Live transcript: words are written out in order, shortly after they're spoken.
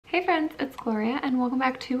Hey friends, it's Gloria and welcome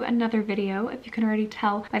back to another video. If you can already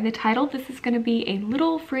tell by the title, this is going to be a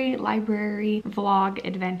little free library vlog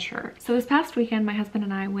adventure. So this past weekend, my husband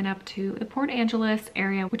and I went up to the Port Angeles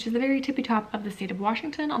area, which is the very tippy top of the state of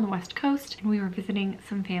Washington on the west coast, and we were visiting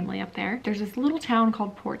some family up there. There's this little town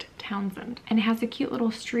called Port Townsend, and it has a cute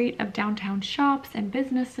little street of downtown shops and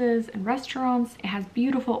businesses and restaurants. It has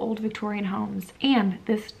beautiful old Victorian homes, and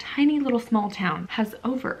this tiny little small town has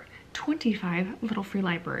over 25 little free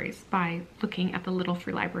libraries by looking at the little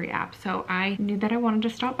free library app. So I knew that I wanted to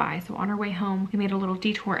stop by. So on our way home, we made a little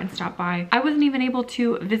detour and stopped by. I wasn't even able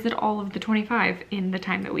to visit all of the 25 in the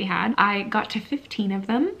time that we had. I got to 15 of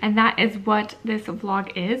them, and that is what this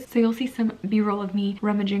vlog is. So you'll see some b-roll of me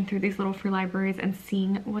rummaging through these little free libraries and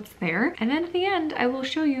seeing what's there. And then at the end, I will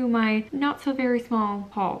show you my not so very small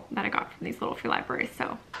haul that I got from these little free libraries.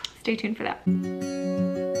 So stay tuned for that.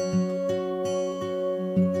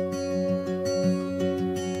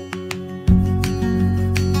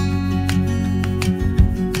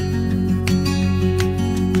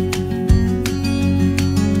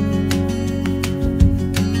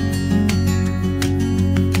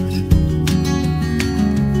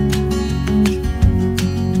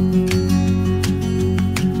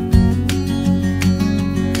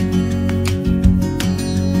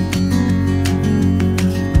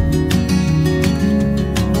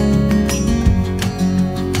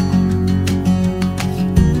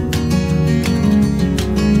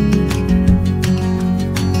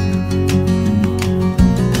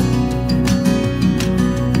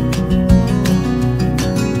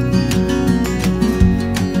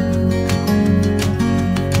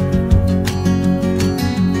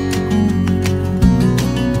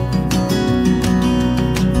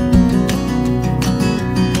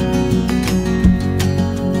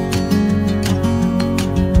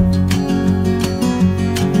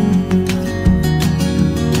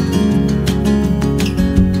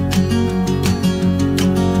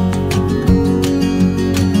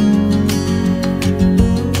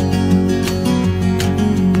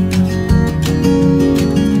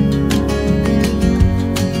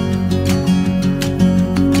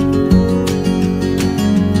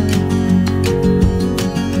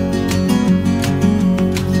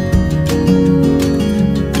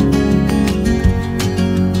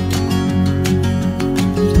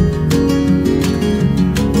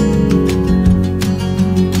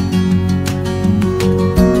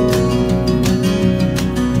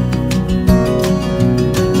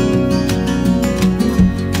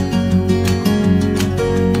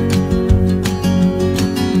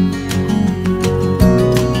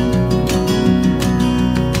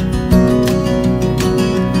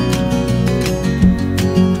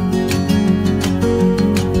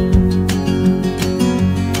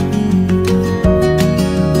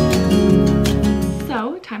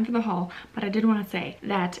 But I did want to say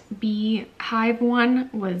that Beehive one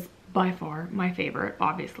was by far my favorite,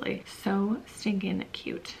 obviously. So stinking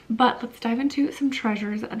cute. But let's dive into some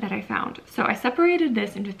treasures that I found. So I separated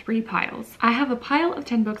this into 3 piles. I have a pile of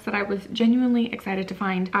 10 books that I was genuinely excited to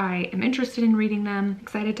find. I am interested in reading them,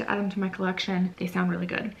 excited to add them to my collection. They sound really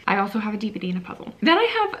good. I also have a DVD and a puzzle. Then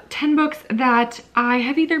I have 10 books that I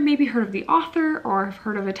have either maybe heard of the author or have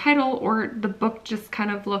heard of the title, or the book just kind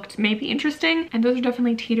of looked maybe interesting. And those are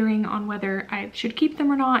definitely teetering on whether I should keep them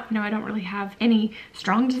or not. You know, I don't really have any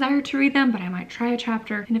strong desire to read them, but I might try a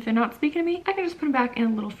chapter, and if they're not speaking to me, I can just put them back in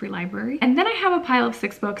a little free library. And then I have a pile of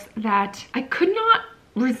 6 books that I could not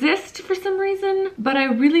resist for some reason, but I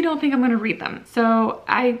really don't think I'm gonna read them. So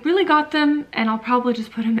I really got them, and I'll probably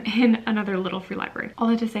just put them in another little free library. All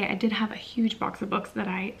that to say, I did have a huge box of books that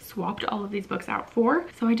I swapped all of these books out for,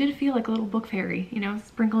 so I did feel like a little book fairy, you know,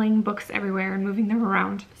 sprinkling books everywhere and moving them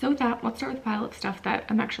around. So with that, let's start with a pile of stuff that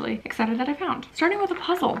I'm actually excited that I found. Starting with a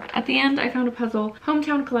puzzle. At the end, I found a puzzle.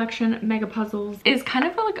 Hometown Collection Mega Puzzles is kind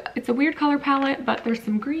of like, it's a weird color palette, but there's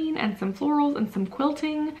some green and some florals and some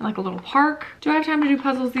quilting and like a little park. Do I have time to do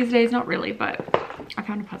puzzles these days? Not really, but I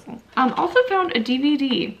found a puzzle. Also found a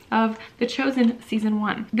DVD of The Chosen Season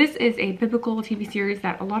 1. This is a biblical TV series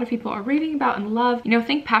that a lot of people are raving about and love. You know,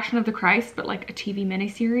 think Passion of the Christ, but like a TV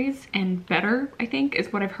miniseries, and better, I think,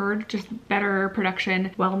 is what I've heard. Just better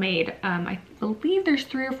production, well made. I believe there's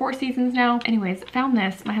 3 or 4 seasons now. Anyways, found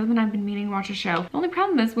this. My husband and I have been meaning to watch a show. The only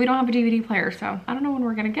problem is we don't have a DVD player, so I don't know when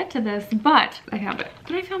we're gonna get to this, but I found it.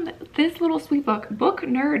 Then I found this little sweet book, Book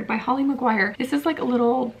Nerd by Holly McGuire. This is like a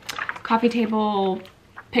little coffee table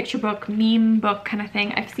picture book, meme book kind of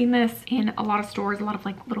thing. I've seen this in a lot of stores, a lot of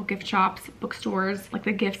like little gift shops, bookstores, like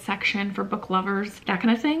the gift section for book lovers, that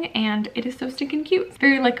kind of thing. And it is so stinking cute. It's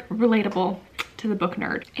very like relatable to the book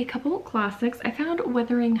nerd. A couple classics. I found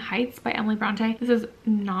Wuthering Heights by Emily Bronte. This is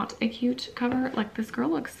not a cute cover. Like, this girl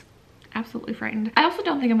looks absolutely frightened. I also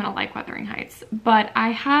don't think I'm gonna like Wuthering Heights, but I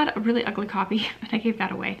had a really ugly copy and I gave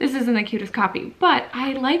that away. This isn't the cutest copy, but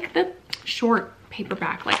I like the short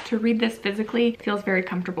paperback. Like, to read this physically feels very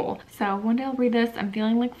comfortable. So one day I'll read this. I'm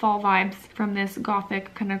feeling like fall vibes from this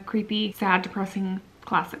gothic, kind of creepy, sad, depressing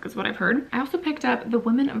classic is what I've heard. I also picked up The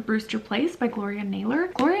Women of Brewster Place by Gloria Naylor.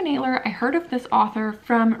 Gloria Naylor, I heard of this author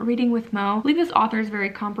from Reading with Mo. I believe this author is very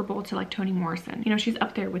comparable to like Toni Morrison. You know, she's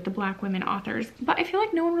up there with the Black women authors, but I feel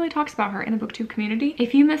like no one really talks about her in the booktube community. A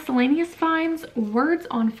few miscellaneous finds: Words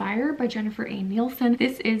on Fire by Jennifer A. Nielsen.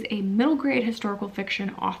 This is a middle grade historical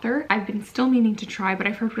fiction author. I've been still meaning to try, but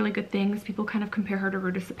I've heard really good things. People kind of compare her to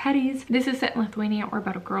Ruta Sepetys. This is set in Lithuania, or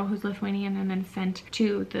about a girl who's Lithuanian and then sent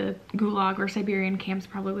to the Gulag or Siberian camps,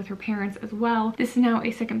 probably with her parents as well. This is now a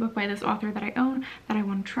second book by this author that I own that I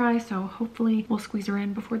want to try, so hopefully we'll squeeze her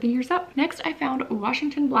in before the year's up. Next, I found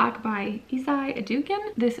Washington Black by Isai Adukin.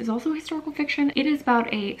 This is also historical fiction. It is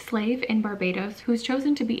about a slave in Barbados who's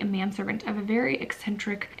chosen to be a manservant of a very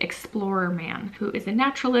eccentric explorer man who is a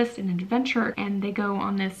naturalist and an adventurer, and they go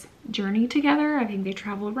on this journey together. I think they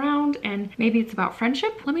travel around, and maybe it's about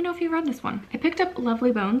friendship. Let me know if you read this one. I picked up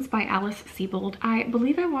Lovely Bones by Alice Sebold. I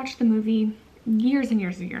believe I watched the movie years and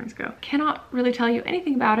years and years ago. Cannot really tell you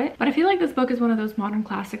anything about it, but I feel like this book is one of those modern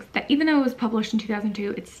classics that even though it was published in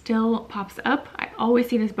 2002, it still pops up. I always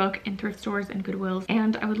see this book in thrift stores and Goodwills,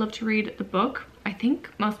 and I would love to read the book. I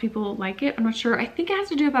think most people like it. I'm not sure. I think it has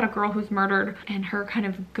to do about a girl who's murdered and her kind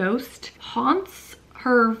of ghost haunts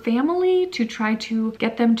her family to try to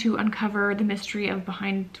get them to uncover the mystery of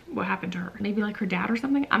behind what happened to her. Maybe like her dad or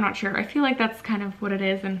something. I'm not sure. I feel like that's kind of what it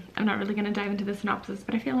is, and I'm not really going to dive into the synopsis,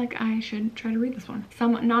 but I feel like I should try to read this one.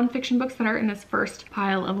 Some nonfiction books that are in this first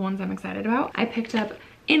pile of ones I'm excited about. I picked up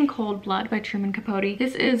In Cold Blood by Truman Capote.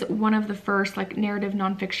 This is one of the first like narrative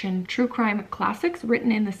nonfiction true crime classics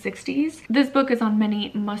written in the 60s. This book is on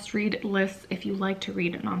many must-read lists if you like to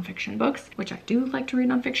read nonfiction books, which I do like to read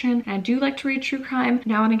nonfiction, and I do like to read true crime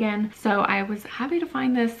now and again. So I was happy to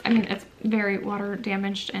find this. I mean, it's very water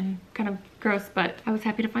damaged and kind of gross, but I was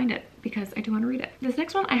happy to find it because I do want to read it. This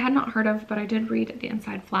next one I had not heard of, but I did read the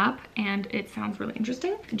inside flap and it sounds really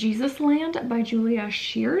interesting. Jesus Land by Julia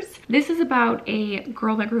Shears. This is about a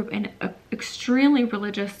girl that grew up in an extremely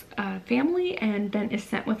religious family and then is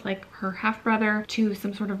sent with like her half-brother to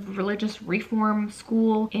some sort of religious reform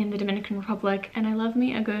school in the Dominican Republic, and I love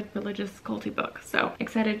me a good religious culty book, so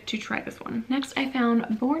excited to try this one. Next, I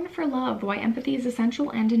found Born for Love: Why Empathy is Essential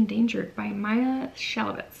and Endangered by Maya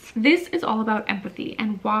Shalovitz. This is all about empathy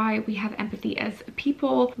and why we have empathy as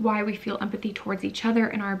people, why we feel empathy towards each other,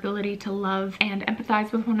 and our ability to love and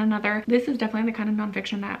empathize with one another. This is definitely the kind of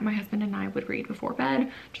nonfiction that my husband and I would read before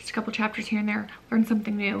bed. Just a couple chapters here and there, learn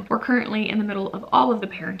something new. We're currently in the middle of all of the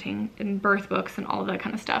parenting and birth books and all of that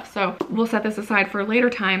kind of stuff, so we'll set this aside for a later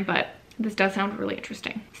time, but this does sound really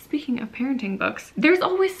interesting. Speaking of parenting books, there's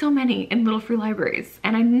always so many in Little Free Libraries,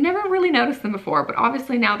 and I never really noticed them before, but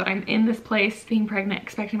obviously now that I'm in this place, being pregnant,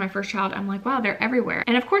 expecting my first child, I'm like, wow, they're everywhere.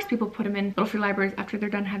 And of course people put them in Little Free Libraries after they're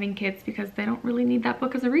done having kids because they don't really need that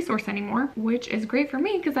book as a resource anymore, which is great for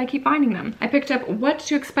me because I keep finding them. I picked up What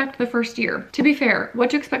to Expect the First Year. To be fair,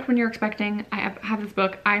 What to Expect When You're Expecting, I have this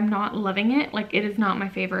book. I'm not loving it. Like, it is not my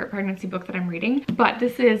favorite pregnancy book that I'm reading, but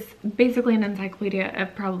this is basically an encyclopedia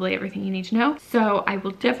of probably everything you need to know. So I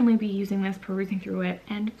will definitely be using this, perusing through it,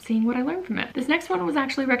 and seeing what I learned from it. This next one was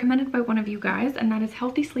actually recommended by one of you guys, and that is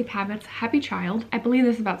Healthy Sleep Habits, Happy Child. I believe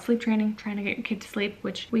this is about sleep training, trying to get your kid to sleep,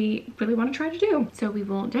 which we really want to try to do. So we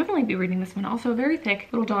will definitely be reading this one. Also very thick,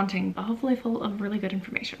 a little daunting, but hopefully full of really good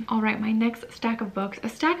information. All right, my next stack of books, a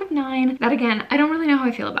stack of 9 that, again, I don't really know how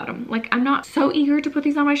I feel about them. Like, I'm not so eager to put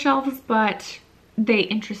these on my shelves, but they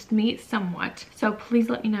interest me somewhat. So please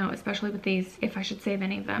let me know, especially with these, if I should save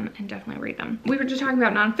any of them and definitely read them. We were just talking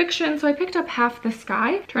about nonfiction, so I picked up Half the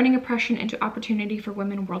Sky, Turning Oppression into Opportunity for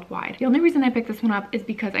Women Worldwide. The only reason I picked this one up is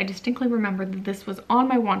because I distinctly remember that this was on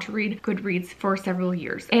my want to read Goodreads for several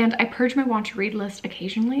years. And I purge my want to read list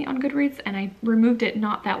occasionally on Goodreads, and I removed it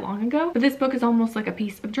not that long ago. But this book is almost like a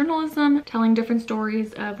piece of journalism, telling different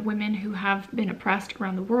stories of women who have been oppressed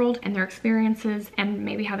around the world and their experiences and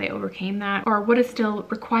maybe how they overcame that, or what is still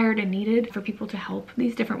required and needed for people to help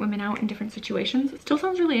these different women out in different situations. It still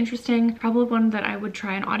sounds really interesting. Probably one that I would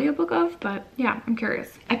try an audiobook of, but yeah, I'm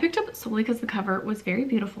curious. I picked up solely because the cover was very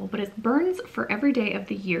beautiful, but it's Burns for Every Day of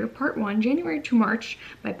the Year, Part 1, January to March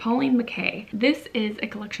by Pauline McKay. This is a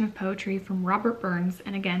collection of poetry from Robert Burns,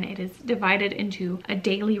 and again, it is divided into a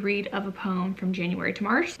daily read of a poem from January to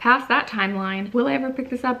March. Past that timeline, will I ever pick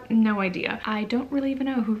this up? No idea. I don't really even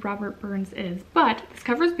know who Robert Burns is, but this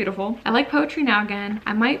cover is beautiful. I like poetry now again.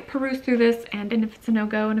 I might peruse through this, and if it's a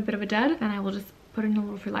no-go and a bit of a dud, then I will just put in a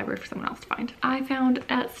little free library for someone else to find. I found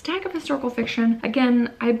a stack of historical fiction.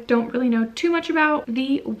 Again, I don't really know too much about.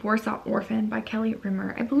 The Warsaw Orphan by Kelly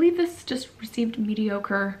Rimmer. I believe this just received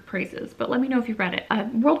mediocre praises, but let me know if you read it.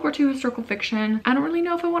 World War II historical fiction. I don't really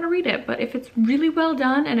know if I want to read it, but if it's really well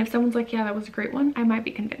done and if someone's like, yeah, that was a great one, I might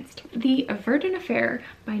be convinced. The Verdun Affair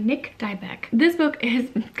by Nick Dybeck. This book is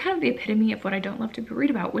kind of the epitome of what I don't love to read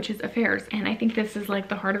about, which is affairs. And I think this is like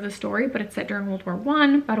the heart of the story, but it's set during World War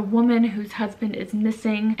I about a woman whose husband is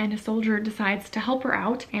missing and a soldier decides to help her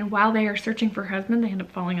out, and while they are searching for her husband, they end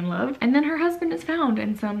up falling in love, and then her husband is found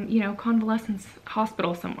in some, you know, convalescence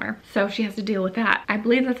hospital somewhere, so she has to deal with that. I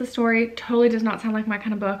believe that's a story. Totally does not sound like my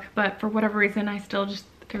kind of book, but for whatever reason I still just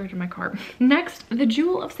threw it in my cart. Next, The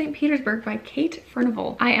Jewel of St. Petersburg by Kate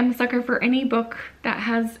Furnival. I am a sucker for any book that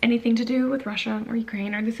has anything to do with Russia or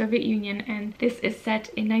Ukraine or the Soviet Union, and this is set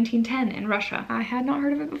in 1910 in Russia. I had not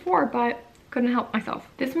heard of it before, but couldn't help myself.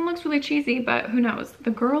 This one looks really cheesy, but who knows?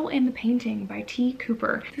 The Girl in the Painting by T.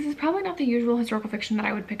 Cooper. This is probably not the usual historical fiction that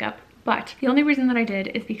I would pick up, but the only reason that I did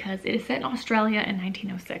is because it is set in Australia in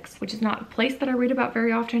 1906, which is not a place that I read about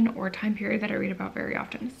very often or a time period that I read about very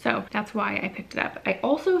often. So that's why I picked it up. I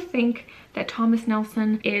also think that Thomas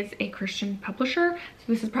Nelson is a Christian publisher,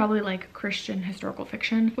 so this is probably like Christian historical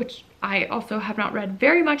fiction, which I also have not read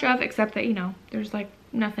very much of, except that, you know, there's like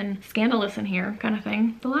nothing scandalous in here kind of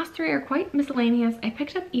thing. The last three are quite miscellaneous. I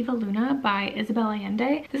picked up Eva Luna by Isabel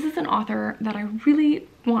Allende. This is an author that I really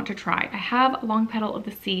want to try. I have Long Petal of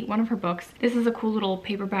the Sea, one of her books. This is a cool little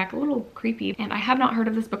paperback, a little creepy, and I have not heard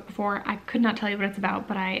of this book before. I could not tell you what it's about,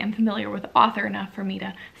 but I am familiar with the author enough for me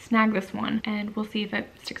to snag this one, and we'll see if it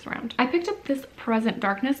sticks around. I picked up This Present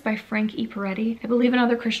Darkness by Frank E. Peretti. I believe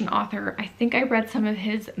another Christian author. I think I read some of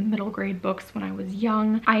his middle grade books when I was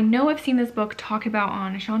young. I know I've seen this book talked about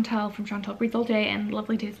on Chantel from Chantel Reads All Day and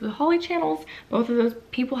Lovely Days with Holly channels. Both of those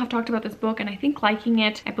people have talked about this book, and I think liking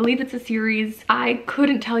it. I believe it's a series. I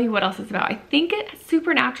couldn't tell you what else it's about. I think it's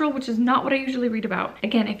supernatural, which is not what I usually read about.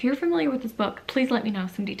 Again, if you're familiar with this book, please let me know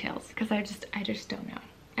some details, because I just don't know.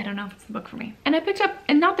 I don't know if it's the book for me. And I picked up,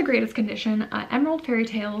 in not the greatest condition, Emerald Fairy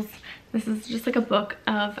Tales. This is just like a book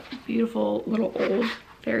of beautiful little old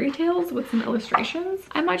fairy tales with some illustrations.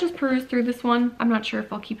 I might just peruse through this one. I'm not sure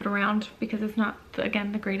if I'll keep it around because it's not,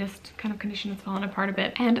 again, the greatest kind of condition. It's fallen apart a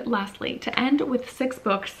bit. And lastly, to end with 6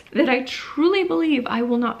 books that I truly believe I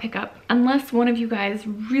will not pick up unless one of you guys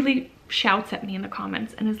really shouts at me in the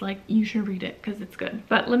comments and is like, you should read it because it's good.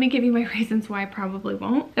 But let me give you my reasons why I probably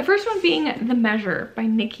won't. The first one being The Measure by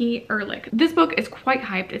Nikki Erlich. This book is quite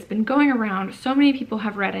hyped. It's been going around. So many people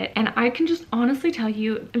have read it, and I can just honestly tell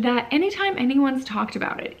you that anytime anyone's talked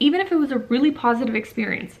about it, even if it was a really positive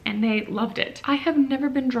experience and they loved it, I have never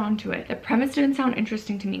been drawn to it. The premise didn't sound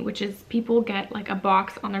interesting to me, which is people get like a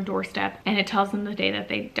box on their doorstep and it tells them the day that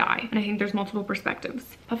they die. And I think there's multiple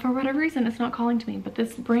perspectives. But for whatever reason, it's not calling to me. But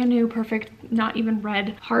this brand new, perfect, not even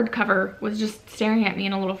read hardcover was just staring at me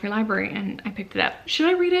in a little free library, and I picked it up. Should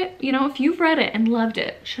I read it? You know, if you've read it and loved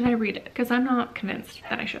it, should I read it? Because I'm not convinced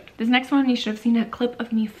that I should. This next one you should have seen a clip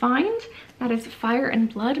of me find. That is Fire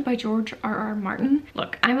and Blood by George R.R. Martin.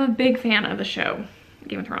 Look, I'm a big fan of the show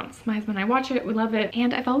Game of Thrones. My husband and I watch it, we love it,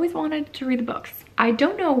 and I've always wanted to read the books. I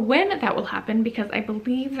don't know when that will happen because I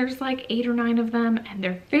believe there's like 8 or 9 of them, and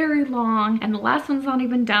they're very long, and the last one's not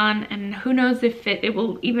even done, and who knows if it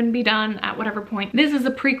will even be done at whatever point. This is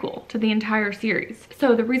a prequel to the entire series.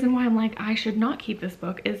 So the reason why I'm like, I should not keep this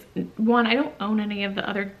book is, one, I don't own any of the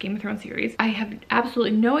other Game of Thrones series. I have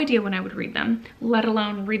absolutely no idea when I would read them, let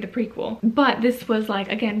alone read the prequel. But this was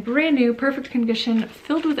like, again, brand new, perfect condition,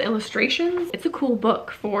 filled with illustrations. It's a cool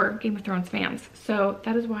book for Game of Thrones fans. So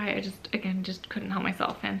that is why I just, again, just couldn't help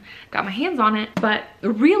myself and got my hands on it. But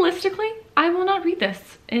realistically, I will not read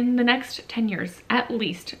this in the next 10 years, at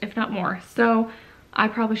least, if not more. So I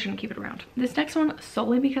probably shouldn't keep it around. This next one,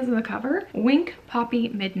 solely because of the cover, Wink Poppy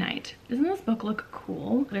Midnight. Doesn't this book look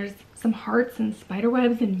cool? There's some hearts and spider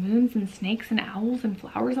webs and moons and snakes and owls and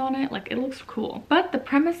flowers on it. Like, it looks cool. But the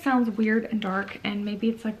premise sounds weird and dark, and maybe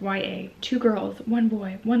it's like YA. 2 girls, 1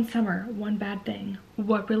 boy, 1 summer, 1 bad thing.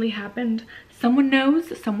 What really happened? Someone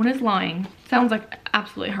knows, someone is lying. Sounds like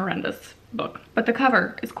absolutely horrendous. book, but the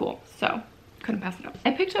cover is cool, so couldn't pass it up.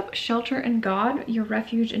 I picked up Shelter in God, Your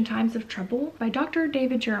Refuge in Times of Trouble by Dr.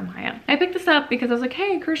 David Jeremiah. I picked this up because I was like,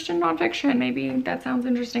 hey, Christian nonfiction, maybe that sounds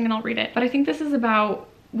interesting and I'll read it. But I think this is about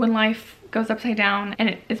when life goes upside down, and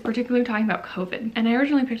it is particularly talking about COVID. And I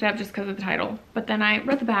originally picked it up just because of the title, but then I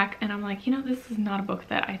read the back and I'm like, you know, this is not a book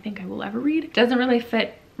that I think I will ever read. It doesn't really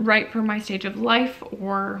fit right for my stage of life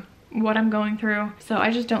or what I'm going through. So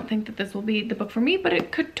I just don't think that this will be the book for me, but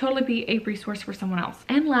it could totally be a resource for someone else.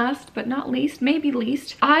 And last but not least, maybe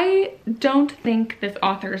least, I don't think this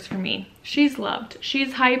author is for me. She's loved,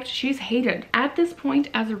 she's hyped, she's hated. At this point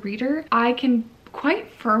as a reader, I can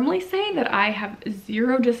quite firmly say that I have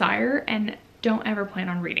zero desire and don't ever plan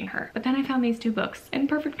on reading her. But then I found these two books in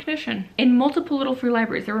perfect condition in multiple little free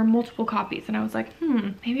libraries. There were multiple copies and I was like,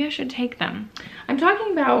 maybe I should take them. I'm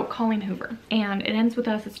talking about Colleen Hoover, and It Ends With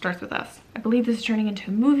Us, It Starts With Us. I believe this is turning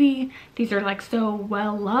into a movie. These are like so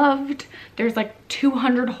well loved. There's like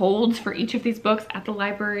 200 holds for each of these books at the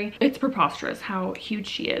library. It's preposterous how huge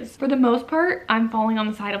she is. For the most part, I'm falling on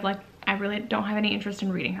the side of like, I really don't have any interest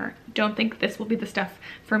in reading her. Don't think this will be the stuff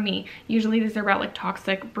for me. Usually these are about like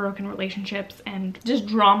toxic, broken relationships and just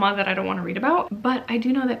drama that I don't want to read about. But I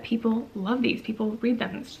do know that people love these. People read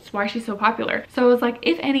them. It's just why she's so popular. So I was like,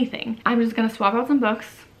 if anything, I'm just gonna swap out some books,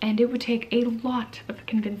 and it would take a lot of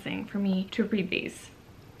convincing for me to read these,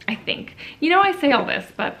 I think. You know, I say all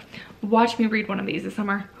this, but watch me read one of these this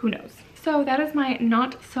summer. Who knows? So that is my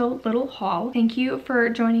not so little haul. Thank you for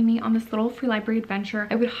joining me on this little free library adventure.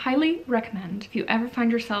 I would highly recommend, if you ever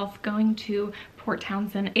find yourself going to Port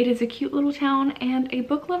Townsend, it is a cute little town and a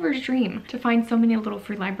book lover's dream to find so many little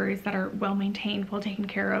free libraries that are well maintained, well taken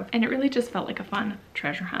care of, and it really just felt like a fun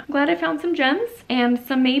treasure hunt. I'm glad I found some gems and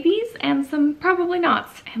some maybes and some probably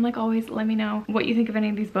nots. And like always, let me know what you think of any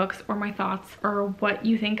of these books or my thoughts or what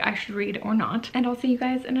you think I should read or not. And I'll see you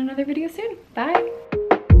guys in another video soon. Bye!